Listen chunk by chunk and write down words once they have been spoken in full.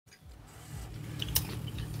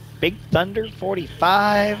Big Thunder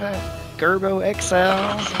 45, Gerbo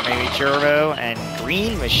XL, maybe Turbo, and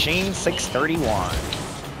Green Machine 631.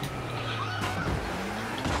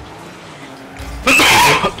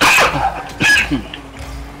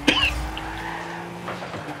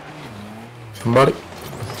 Somebody.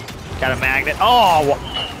 Got a magnet. Oh!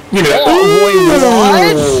 You know.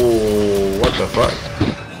 Oh, what the fuck?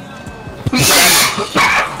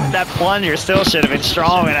 That plunger still should have been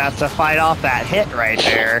strong enough to fight off that hit right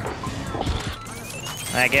there.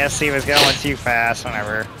 I guess he was going too fast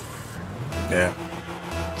whenever. Yeah.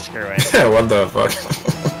 Screw it. What the fuck?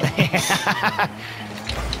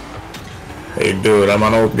 Hey dude, I'm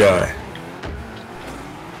an old guy.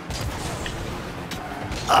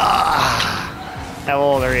 How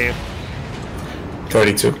old are you?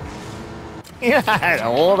 32. Yeah,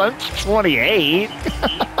 old. I'm 28.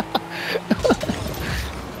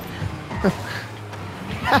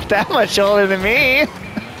 Not that much older than me.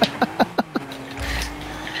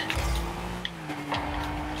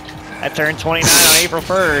 I turned 29 on April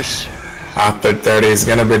 1st. After 30, it's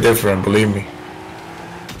gonna be different, believe me.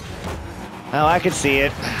 Oh, I could see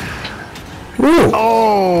it. Woo.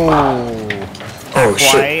 Oh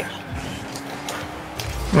shit.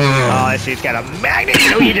 Oh, I see. It's got a magnet.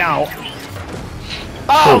 No, you don't.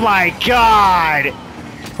 Oh my god!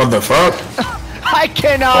 What the fuck? I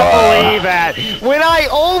cannot believe that. When I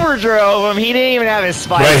overdrove him, he didn't even have his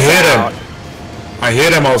spikes out. I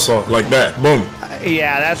hit him also, like that. Boom.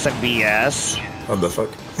 Yeah, that's some BS. What the fuck?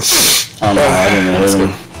 I didn't hit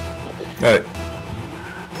him. Alright.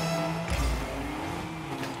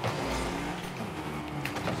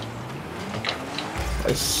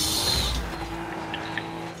 Nice.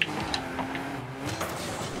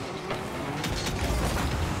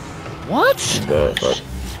 What? The fuck?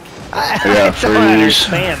 I don't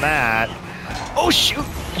understand that. Oh shoot!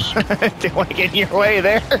 Didn't want to get in your way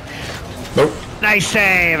there. Nope. Nice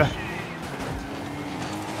save.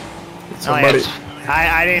 Somebody.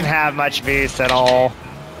 I didn't have much boost at all.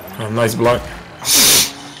 Oh, nice block.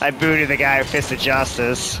 I booted the guy with Fist of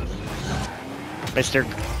Justice, Mr.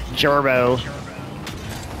 Gerbo.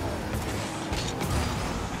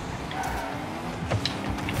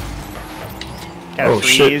 Got a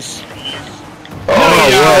freeze. Shit. Oh, no,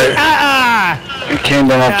 right. It came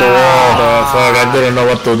down off the Oh, wall. fuck, I didn't know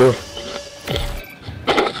what to do.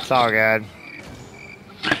 It's all good.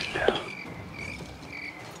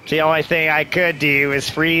 The only thing I could do is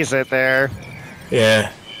freeze it there.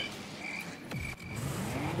 Yeah.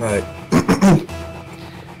 Right.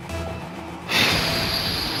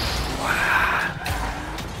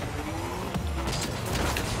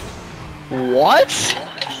 What?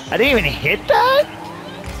 I didn't even hit that?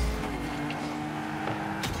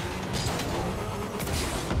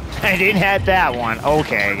 I didn't hit that one.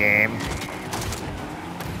 Okay, game.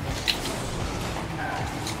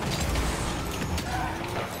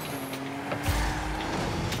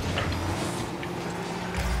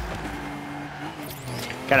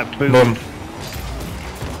 Got a boom. Boom.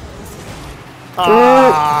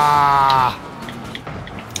 Ah.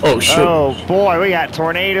 Oh shit. Oh boy, we got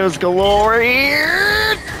tornadoes galore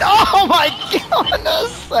here. Oh my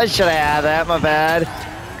goodness. I should have had that, my bad.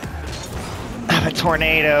 A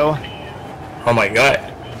tornado. Oh my god.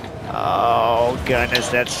 Oh goodness,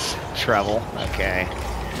 that's trouble. Okay.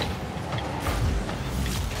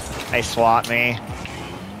 They swat me.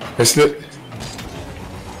 Missed it.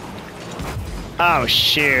 Oh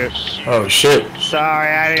shoot. Oh shit. Sorry,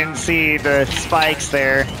 I didn't see the spikes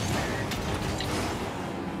there.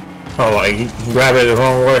 Oh, I grabbed it the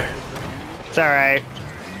wrong way. It's alright.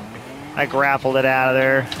 I grappled it out of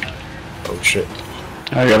there. Oh shit.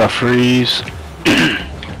 I got a freeze.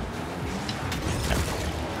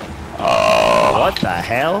 Oh, what the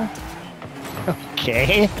hell?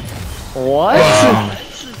 Okay. What?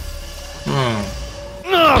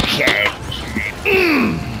 Okay.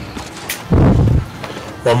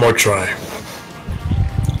 One more try.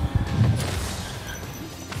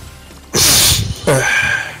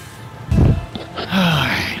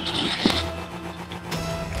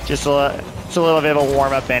 Just it's a little bit of a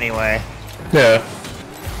warm up anyway. Yeah.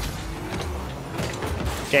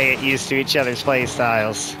 Get used to each other's play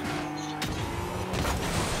styles.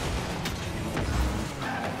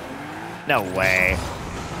 No way.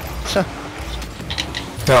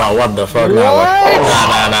 Oh, what the fuck? What?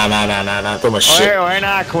 Nah. Too much shit. We're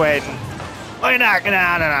not quitting. We're not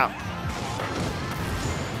gonna. No.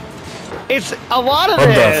 It's a lot of What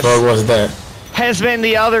this the fuck was that? has been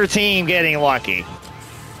the other team getting lucky.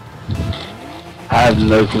 I have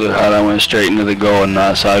no clue how that went straight into the goal and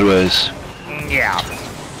not sideways. Yeah.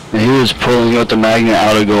 And he was pulling out the magnet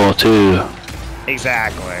out of goal too.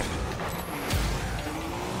 Exactly.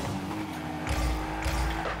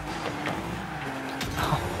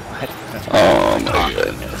 Oh my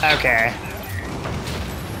goodness. Okay.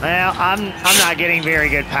 Well, I'm not getting very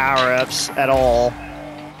good power-ups at all.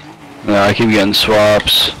 No, I keep getting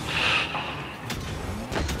swaps.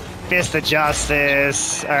 Fist of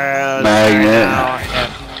Justice, Magnet.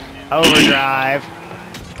 Overdrive.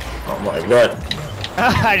 Oh my god.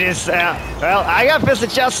 I just, well, I got Fist of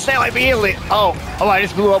Justice now immediately. Oh, I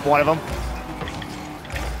just blew up one of them.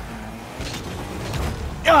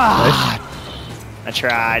 Ah, I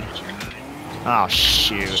tried. Oh,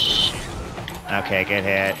 shoot. Okay, good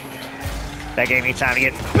hit. That gave me time to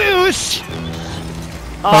get boost!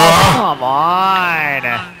 Oh, come on!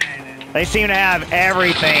 They seem to have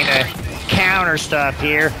everything to counter stuff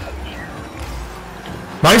here.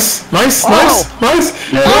 Nice, nice, Oh. nice.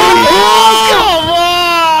 Oh, come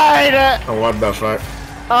on! Oh, what the fuck?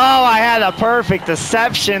 Oh, I had a perfect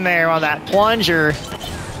deception there on that plunger.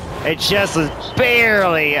 It just was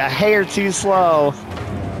barely a hair too slow.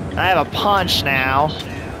 I have a punch now.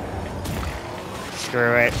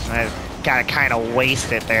 Screw it. I gotta kind of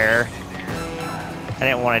waste it there. I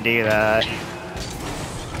didn't want to do that.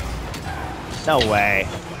 No way.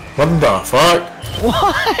 What the fuck?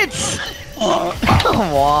 What?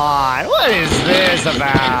 Come on. What is this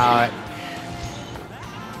about?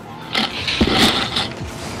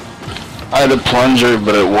 I had a plunger,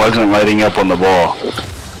 but it wasn't lighting up on the ball.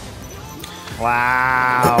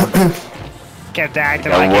 Wow. Kept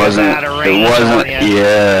acting It like it was wasn't. out of It range wasn't. on you.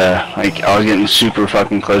 Yeah, like I was getting super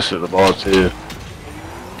fucking close to the ball too.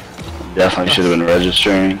 Definitely should have been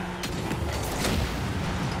registering.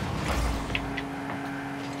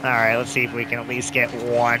 Alright, let's see if we can at least get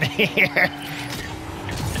one here.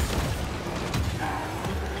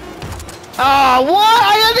 Oh, what?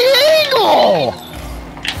 I had the angle!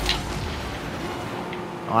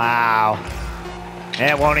 Wow.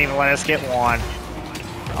 It won't even let us get one.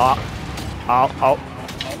 Oh.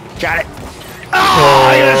 Got it.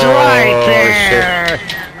 Oh, he was right there!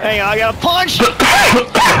 Hang on, I got a punch!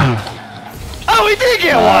 Oh, we did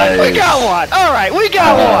get one! We got one! Alright, we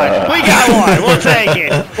got one! We got one! We'll take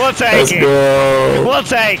it! We'll take Let's it! go. We'll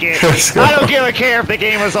take it! Let's go. I don't give a care if the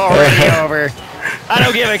game was already over. I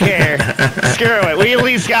don't give a care. Screw it. We at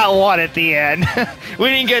least got one at the end. We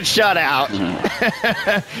didn't get shut out.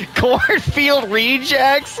 Cornfield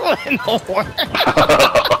rejects? What in the world?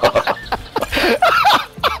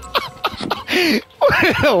 What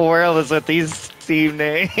in the world is with these team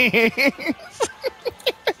names?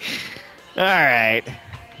 Alright.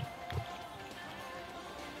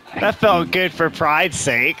 That felt good for pride's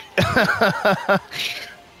sake. Yeah,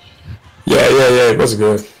 it was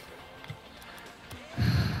good.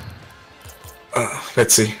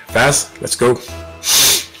 Let's see. Fast. Let's go.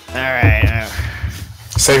 Alright.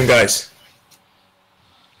 Same guys.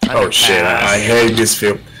 Oh shit! I hate this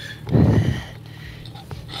film.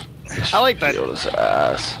 I like that. This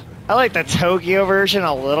ass. I like the Tokyo version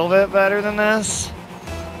a little bit better than this,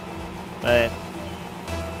 but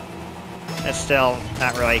it's still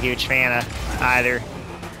not really a huge fan of either.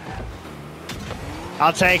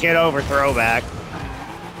 I'll take it over Throwback.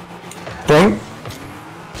 Boom.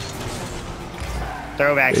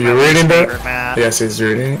 Throwback's Are my you least reading favorite that? map. Yes, he's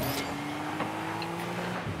reading it.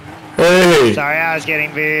 Hey! Sorry, I was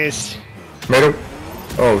getting boost. Middle.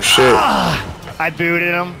 Oh shit. I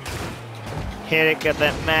booted him. Hit it, got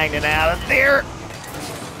that magnet out of there.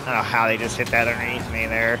 I don't know how they just hit that underneath me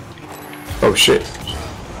there. Oh shit.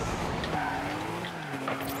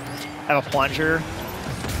 I have a plunger.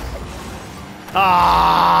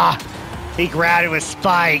 Ah! He grabbed it with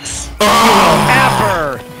spikes.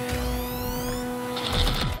 Ever!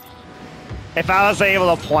 If I was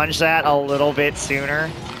able to plunge that a little bit sooner,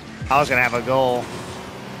 I was gonna have a goal.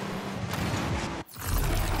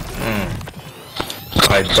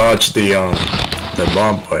 I dodged the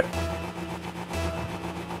bomb, but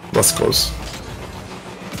that's close.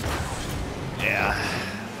 Yeah.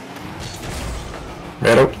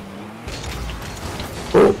 Middle.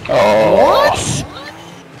 Oh. Oh. What?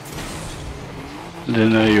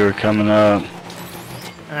 Didn't know you were coming up.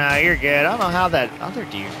 No, you're good. I don't know how that other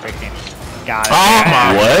dude freaking got it. Oh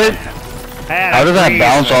my- What? How did that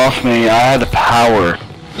bounce off me? I had the power.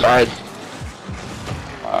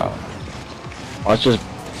 Wow. Watch this.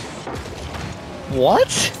 What?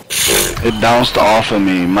 It bounced off of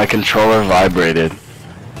me. My controller vibrated.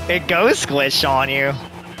 It ghost glitched on you.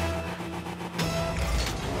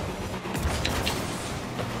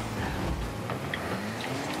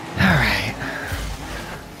 Alright.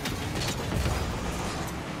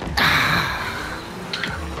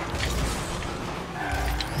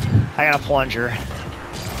 I I got a plunger.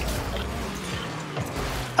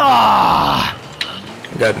 Ah!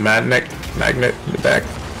 Got magnet in the back.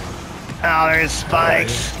 Oh, there's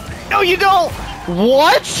spikes. No, you don't!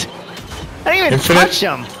 What? I didn't even touch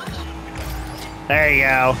them. There you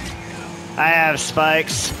go. I have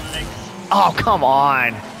spikes. Oh, come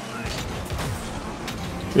on.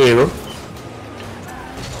 Here you go.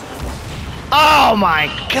 Oh my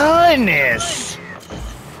goodness!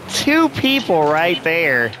 2 people right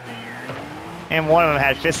there. And one of them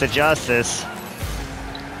had Fist of Justice.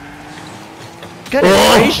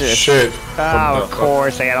 Goodness gracious. Shit. Oh, of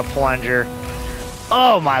course, they had a plunger.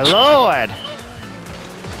 Oh my lord!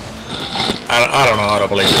 I don't know how to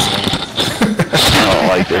play this game. I don't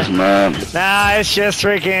like this map. Nah, it's just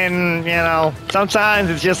freaking, you know, sometimes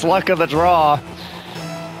it's just luck of the draw.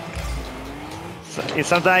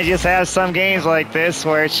 Sometimes you just have some games like this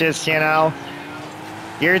where it's just, you know,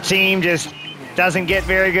 your team just doesn't get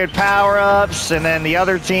very good power-ups, and then the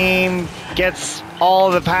other team gets all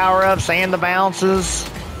the power-ups and the bounces.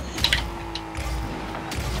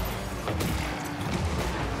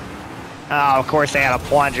 Oh, of course they had a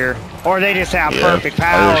plunger. Or they just have perfect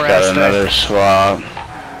power-ups. I just got another swap.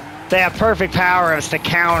 They have perfect power-ups to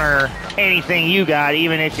counter anything you got,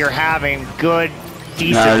 even if you're having good,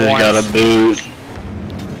 decent Now I just got a boot.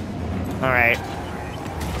 Alright.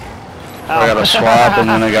 I got a swap and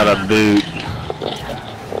then I got a boot.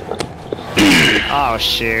 Oh,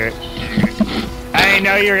 shoot. I didn't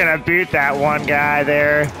know you were gonna boot that one guy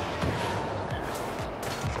there.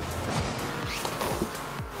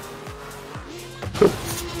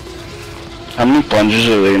 How many plunges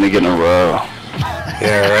are they gonna get in a row?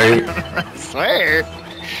 Yeah, right? I swear.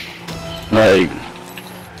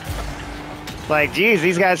 Like, geez,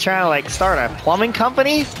 these guys trying to, like, start a plumbing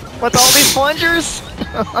company with all these plungers?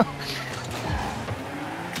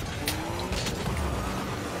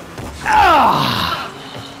 Ah!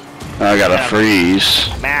 I got a freeze.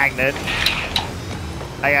 Magnet.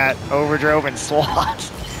 I got overdrove and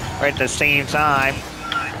SWAT right at the same time.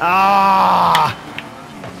 Ah!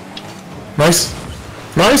 Nice.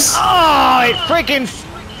 Nice. Oh, it freaking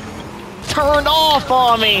turned off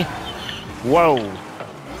on me. Whoa.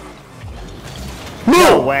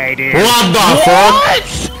 No way, dude. What the fuck?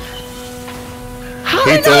 How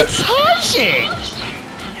did I touch it?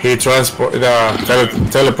 He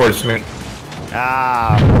teleports me.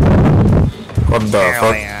 Ah. What the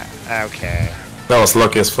fuck? Okay. That was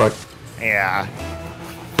lucky as fuck. Yeah.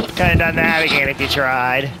 Could've done that again if you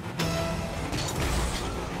tried.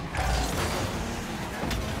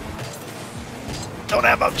 Don't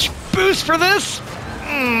have much boost for this.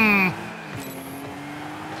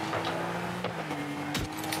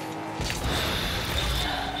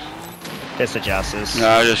 Fist of Justice. No,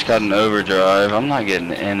 I just got an overdrive. I'm not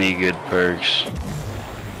getting any good perks.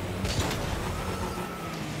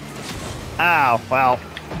 Oh, well.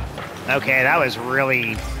 Okay, that was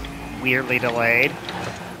really weirdly delayed.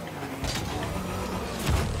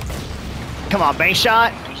 Come on, bank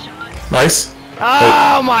shot. Nice.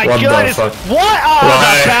 Oh my goodness! What I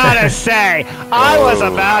was about to say. I was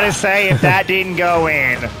Oh. about to say if that didn't go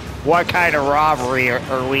in, what kind of robbery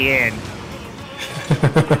are we in?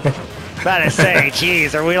 About to say,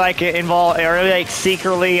 geez, are we like involved? Are we like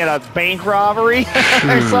secretly in a bank robbery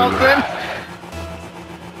or something?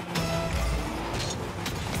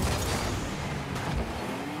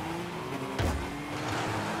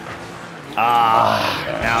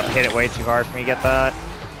 Now I've hit it way too hard for me to get that.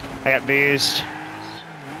 I got boost.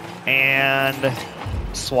 And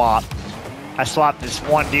swap. I swapped this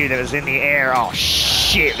one dude that was in the air. Oh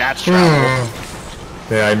shit, that's trouble.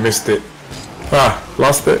 Yeah, I missed it. Ah,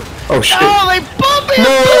 lost it. Oh shit. Oh, they bumped me! No!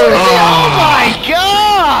 Oh my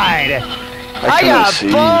god! I got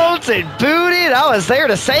see. bumped and booted. I was there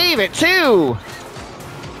to save it too.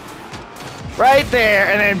 Right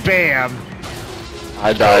there, and then bam.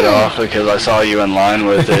 I died off because I saw you in line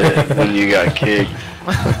with it when you got kicked.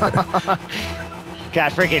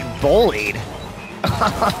 Got freaking bullied.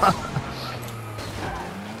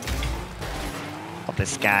 Help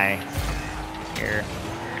this guy here.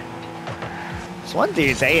 This one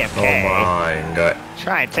dude's AFK. Oh my god.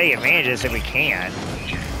 Try and take advantage if we can.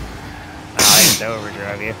 Oh, I just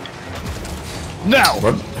overdrove you. No!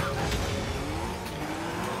 What?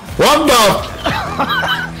 What the?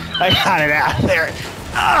 I got it out of there.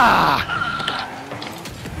 Ah!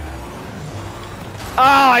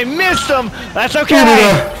 Oh, I missed him! That's okay!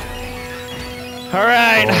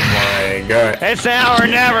 Alright. Oh my god. It's now or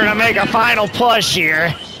never to make a final push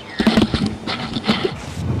here.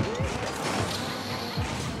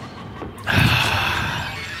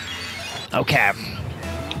 Okay.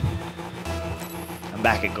 I'm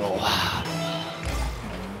Back at goal.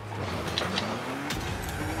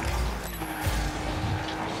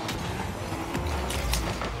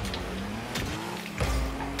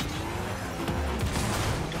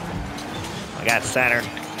 I got center.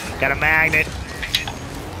 Got a magnet.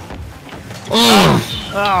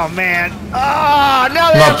 Oh man. Oh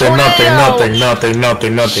no! Nothing.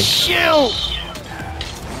 Shoot!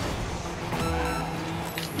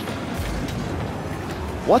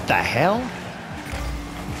 What the hell?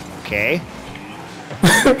 Okay.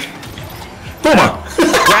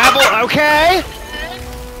 Grapple. Okay.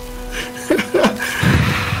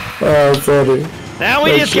 Oh, funny. Now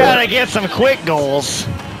we just gotta get some quick goals.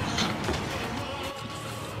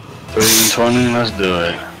 3 and 20. Let's do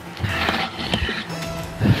it.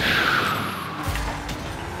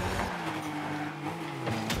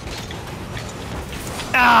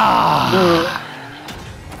 Ah.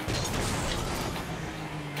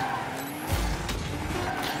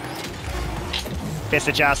 Fist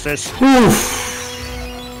of justice.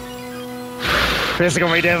 This is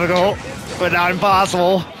gonna be difficult, but not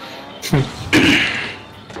impossible.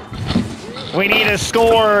 We need to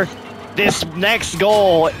score this next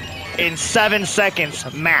goal in 7 seconds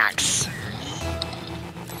max.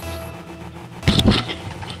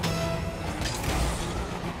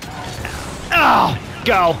 Oh,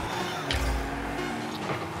 go.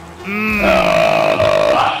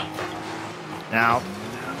 Now.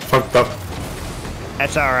 Fucked up.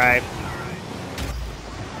 That's all right.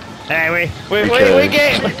 Hey, we get we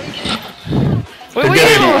get a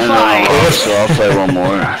fight. So I'll play one more.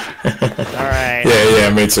 All right. Yeah,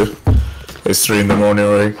 me too. It's 3 in the morning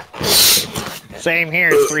already. Same here.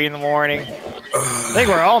 It's 3 in the morning. I think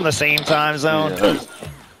we're all in the same time zone. Yeah.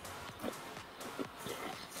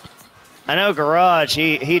 I know Garage.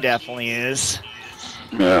 He definitely is.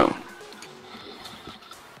 Yeah.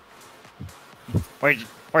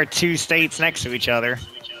 We're 2 states next to each other.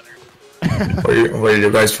 Where are you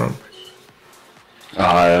guys from?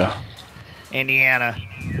 Ohio. Indiana.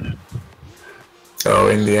 Oh,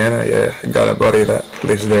 Indiana. Yeah, I got a buddy that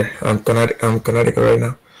lives there. I'm Connecticut right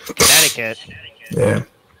now. Connecticut. Yeah.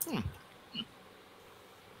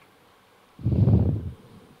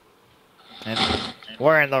 And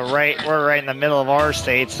we're right in the middle of our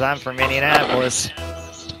states. I'm from Indianapolis.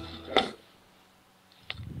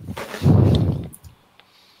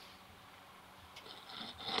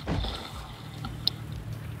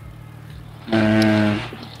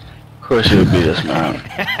 Of course it would be this map.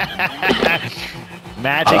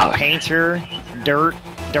 Magic Painter,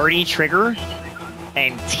 Dirty Trigger,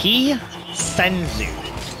 and T Senzu.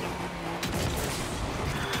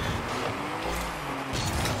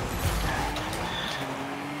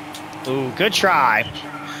 Ooh, good try.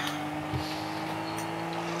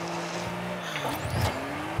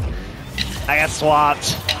 I got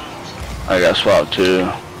swapped. I got swapped too.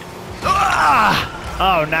 Ah!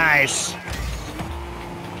 Oh, nice.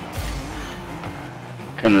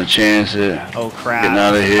 Couldn't have chanced it. Oh, crap. Getting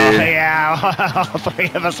out of here. Oh, yeah. All 3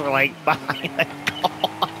 of us were like behind the goal.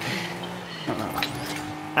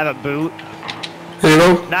 I have a boot. Here you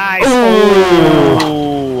go. Nice. Ooh. Ooh.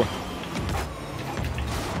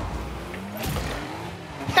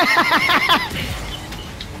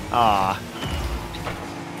 Aw.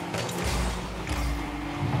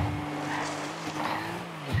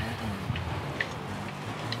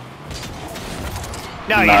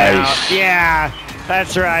 No, Nice. you don't. Yeah,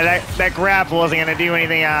 that's right. That grapple wasn't going to do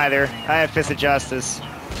anything either. I had Fist of Justice.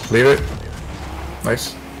 Leave it.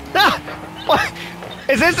 Nice. Ah, what?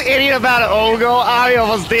 Is this idiot about an own goal? I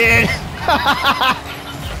almost did.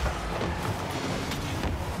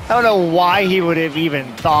 I don't know why he would have even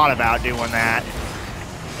thought about doing that.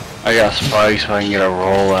 I got spikes so I can get a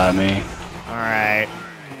roll at me. Alright.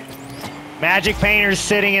 Magic Painter's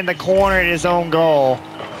sitting in the corner at his own goal.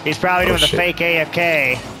 He's probably doing the shit. fake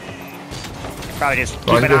AFK. Probably just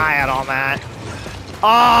keep an eye out on that. Oh,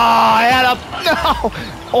 I had a... No!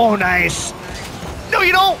 Oh, nice. No,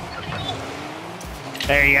 you don't!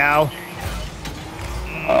 There you go.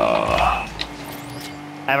 I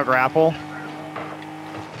have a grapple.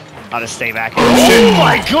 I'll just stay back here. Oh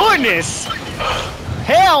my goodness!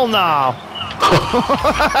 Hell no!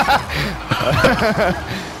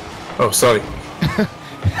 Oh, sorry.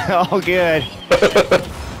 Oh, good.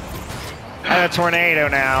 I have a tornado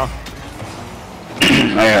now.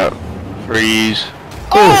 I got freeze.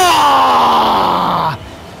 Oh!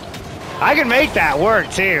 I can make that work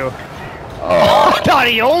too. Oh, I thought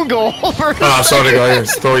he owned goal for a Ah, sorry second.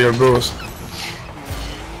 guys, stole your goals.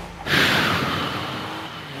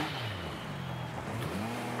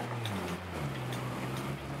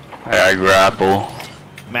 I got grapple.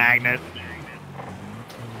 Magnet.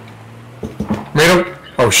 Made him.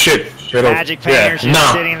 Oh shit. Made him. Magic Painter's Yeah. just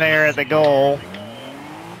Nah. sitting there at the goal.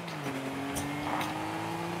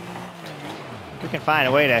 We can find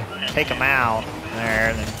a way to take him out there.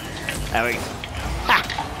 And then that we. Ha!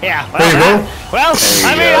 Yeah. Well, There you go. well,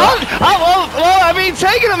 I mean, I mean,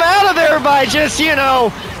 taking him out of there by just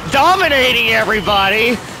dominating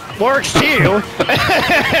everybody works too.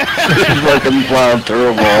 Just fucking plowing through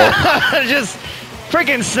a wall. Just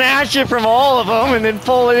freaking snatch it from all of them and then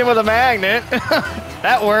pull it in with a magnet.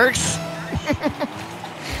 That works.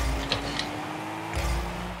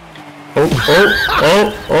 What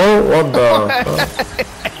the?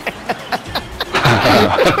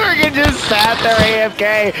 Freaking just sat there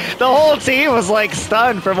AFK. The whole team was like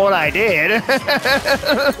stunned from what I did.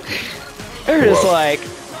 They're just like,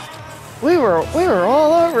 we were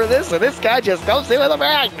all over this, and this guy just comes in with a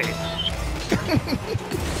magnet.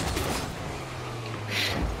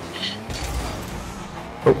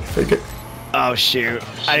 Oh, take it. Oh shoot!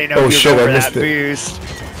 I didn't know Oh, you shit, were I for missed that it. boost.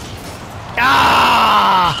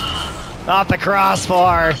 Ah! Off the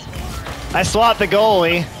crossbar. I swapped the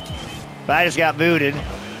goalie, but I just got booted.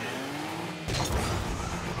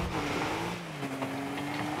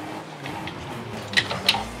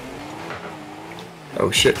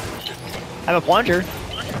 Oh shit. I have a plunger.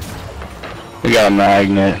 We got a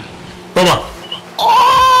magnet. Come on.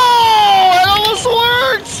 Oh! It almost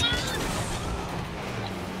worked!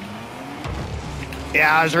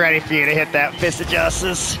 Yeah, I was ready for you to hit that fist of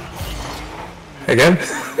justice. Again?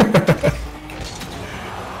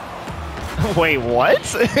 Wait, what?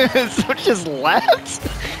 Someone just left?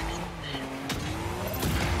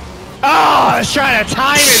 Oh, I was trying to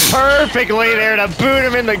time it perfectly there to boot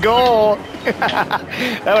him in the goal.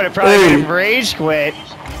 That would have probably made him rage quit.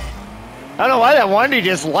 I don't know why that one dude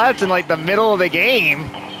just left in like the middle of the game.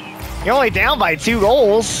 You're only down by 2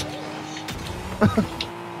 goals.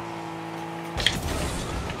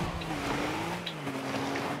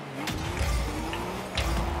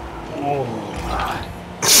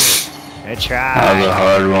 Good try. That was a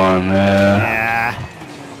hard one, yeah. Yeah.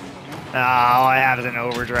 Oh, all I have is an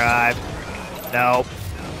overdrive. Nope.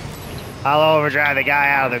 I'll overdrive the guy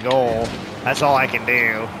out of the goal. That's all I can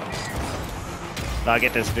do. I'll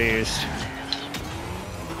get this boost.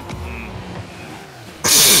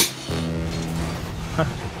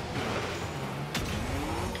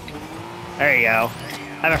 There you go.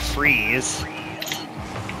 I have a freeze.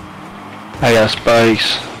 I got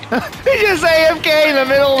spikes. He just AFK in the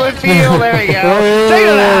middle of the field. There we go. Take it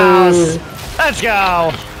to the house. Let's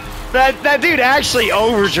go. That dude actually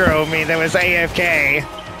overdrove me. That was AFK.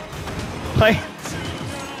 Like,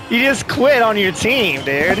 you just quit on your team,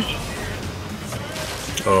 dude.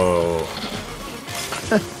 Oh.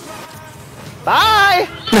 Bye.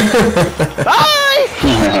 Bye.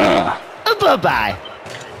 Bye-bye.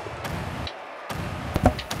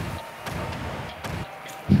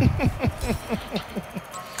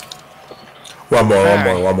 One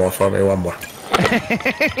more for me, one more.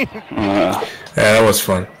 Yeah, that was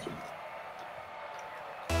fun.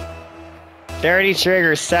 Dirty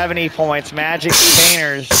Trigger 70 points, Magic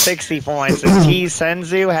Painter 60 points, and T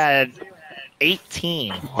Senzu had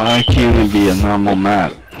 18. Why can't it be a normal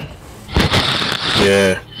map?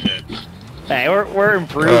 Yeah. Hey, we're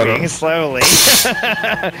improving slowly. It's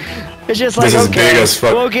just like, This is big okay, as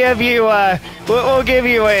fuck. we'll give you a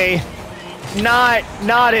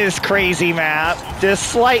not as crazy map,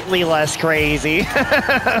 just slightly less crazy.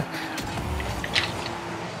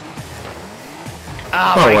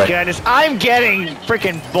 Oh my way. goodness, I'm getting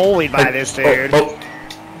freaking bullied by this dude. Oh.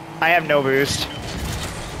 I have no boost.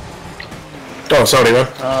 Oh, sorry, man.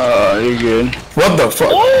 You're good. What the fuck?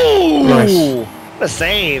 Ooh! Nice. What a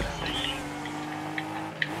save.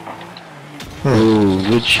 Ooh,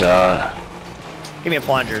 good shot. Give me a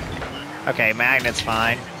plunger. Okay, magnet's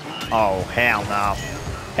fine. Oh, hell no.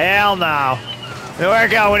 Hell no. We're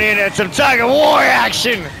going in at some tug of war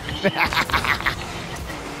action.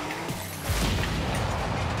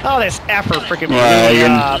 Oh, this effort freaking blew me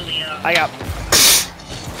up. I got...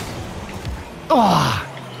 Oh.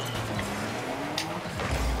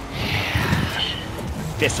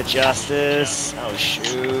 Fist of justice. Oh,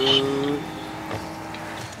 shoot.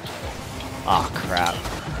 Oh, crap.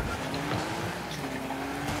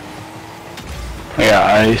 I got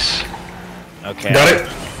ice. Okay. Got it?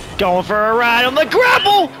 Going for a ride on the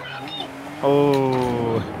grapple!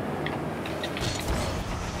 Oh.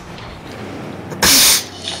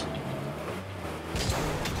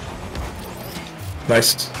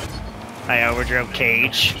 Nice. I overdrove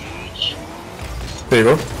Kage. There you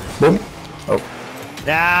go. Boom. Oh.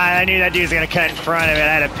 Nah, I knew that dude was gonna cut in front of it. I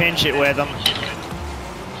had to pinch it with him.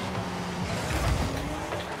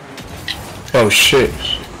 Oh shit.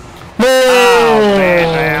 No! Oh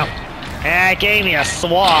man, yeah, it gave me a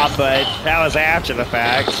swap, but that was after the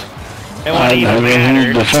fact. It wouldn't even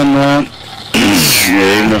matter. Defend that.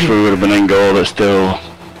 Yeah, even if we would have been in goal, it's still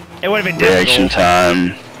It would have been reaction difficult.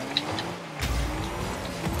 time.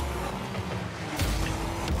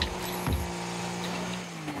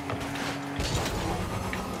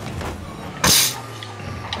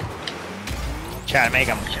 Try to make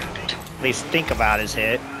him at least think about his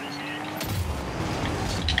hit.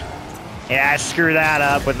 Yeah, I screwed that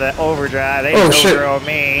up with the overdrive. They just overrode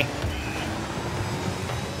me.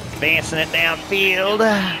 Advancing it downfield.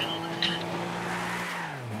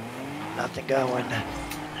 Nothing going.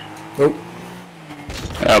 Nope.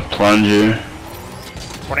 A plunger.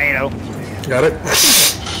 Tornado. Got it.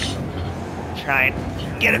 Try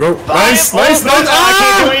and get it. Nice, nice, nice. I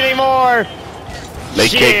can't do anything more. They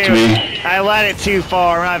kicked me. I let it too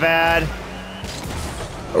far, my bad.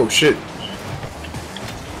 Oh shit.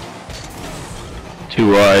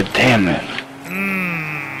 Too wide, damn it.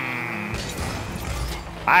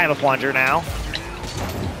 I have a plunger now.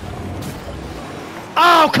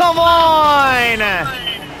 Oh, come on!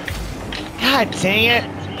 God dang it.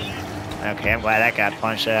 Okay, I'm glad that got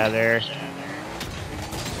punched out of there.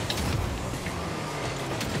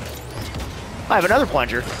 I have another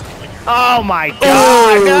plunger. Oh my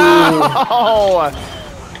god, no!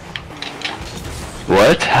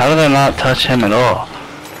 What? How did I not touch him at all?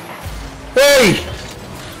 Hey!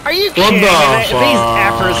 Are you kidding me? These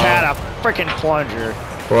effers had a freaking plunger.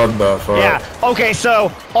 What the fuck? Yeah, okay,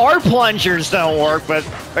 so our plungers don't work, but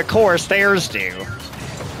of course theirs do.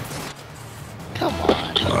 Come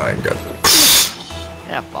on. I ain't got it.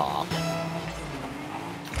 F off.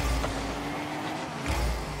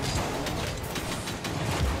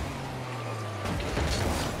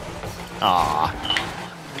 Aw.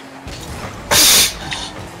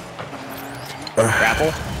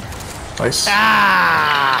 Grapple. Nice.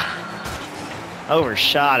 Ah!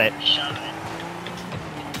 Overshot it.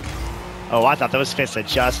 Oh, I thought those fists of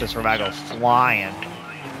justice were about to go flying.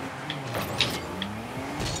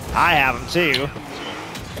 I have them too.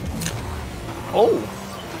 Oh.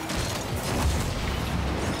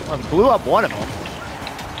 Well, blew up one of them.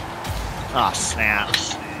 Oh, snap.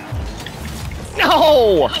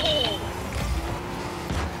 No!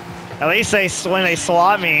 At least when they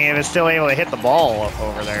swat me, it was still able to hit the ball up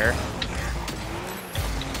over there.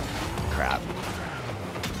 Crap.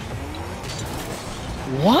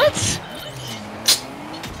 What?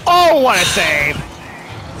 Oh, what a save!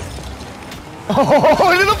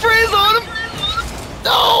 Oh, into the freeze on him!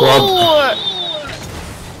 No!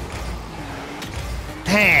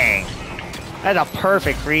 Dang. That's a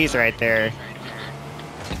perfect freeze right there.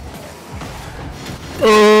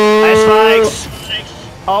 Nice spikes.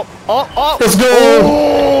 Oh, oh, oh! Let's go!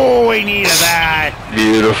 Oh, we needed that.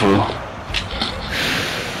 Beautiful.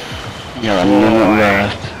 You got a minute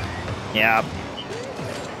left. Yep.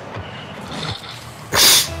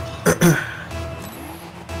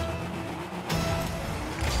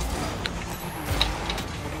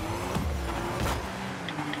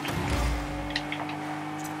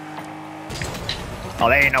 Oh,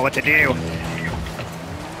 they didn't know what to do.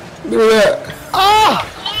 Do that. Oh!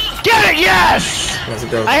 Get it, yes! Let's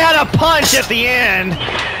go. I had a punch at the end.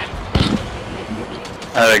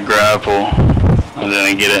 I had a grapple. I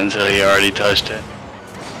didn't get it until he already touched it.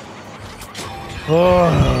 Oh.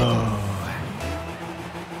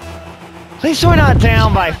 At least we're not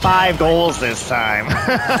down by 5 goals this time.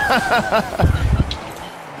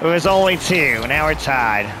 It was only 2. Now we're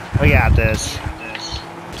tied. We got this.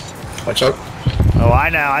 Watch out. Oh, I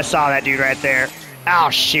know. I saw that dude right there.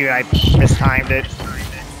 Oh, shoot. I mistimed it.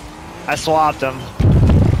 I swapped him.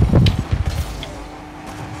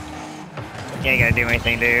 You ain't gonna do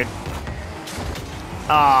anything, dude.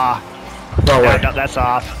 Ah. No way. No, that's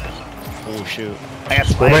off. Oh, shoot. I got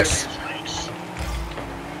spikes.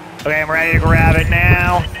 Okay, I'm ready to grab it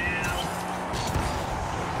now.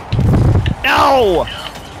 No!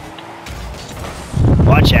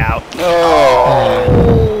 Watch out. Oh!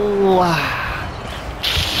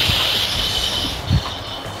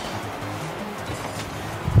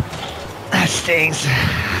 That stings.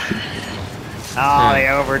 Oh, they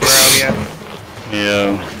overdrove you.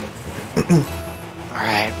 Yeah.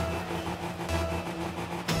 Alright.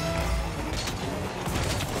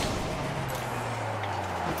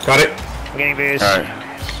 Got it. I'm getting boost. Alright.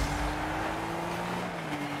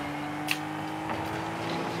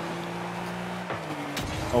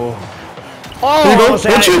 Oh. Here Oh, you go. was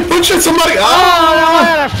that Punch it, somebody. Oh, no, I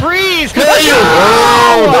had a freeze. There you go.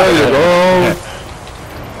 There you go.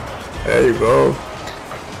 There you go.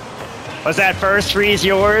 Was that first freeze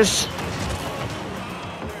yours?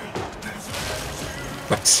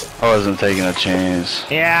 I wasn't taking a chance.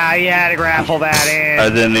 Yeah, you had to grapple that in. I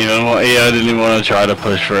didn't even want. Yeah, I didn't even want to try to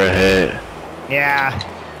push for a hit. Yeah.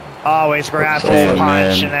 Always grapple Oh, punch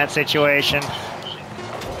man. in that situation.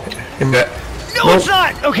 In that. No, it's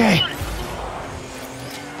not! Okay.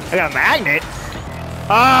 I got a magnet.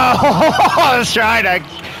 Oh, I was trying to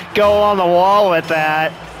go on the wall with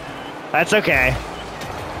that. That's okay.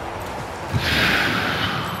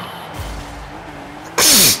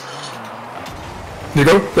 You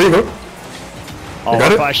go. There you go. Oh, You got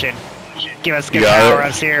we're it? pushing. Give us good got it. power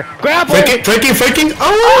ups here. Grapple! Faking.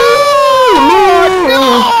 Oh!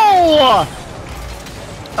 No!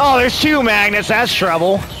 Oh, there's 2 magnets. That's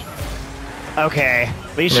trouble. Okay.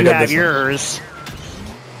 At least Let you me get have this one. yours.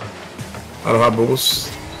 I don't have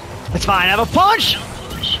boost. It's fine. I have a punch.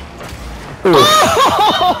 Ooh.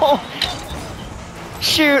 Oh!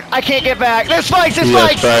 Shoot, I can't get back. There's spikes, there's Yeah,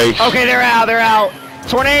 spikes. spikes. Okay, they're out.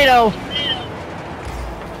 Tornado.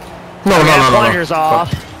 No. Plungers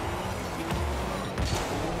off.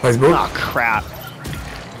 Nice boot. Oh, crap.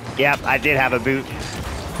 Yep, I did have a boot.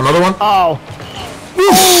 Another one. Oh.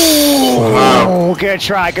 Wow. Oh, good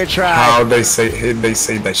try. How they say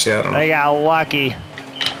that shit? I don't know. I got lucky.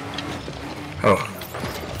 Oh.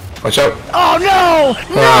 Watch out. Oh, no!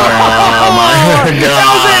 No! Oh my That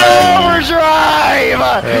was an overdrive!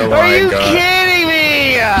 Oh Are my you God. kidding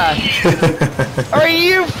me? Are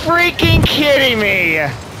you freaking kidding me?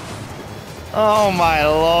 Oh my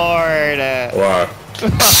lord.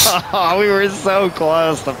 Wow. We were so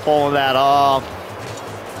close to pulling that off.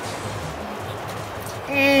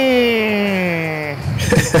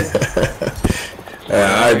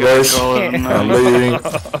 Alright, boys. I'm leaving.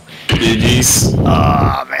 GG's.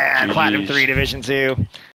 Oh man, Platinum GGs. 3 Division 2.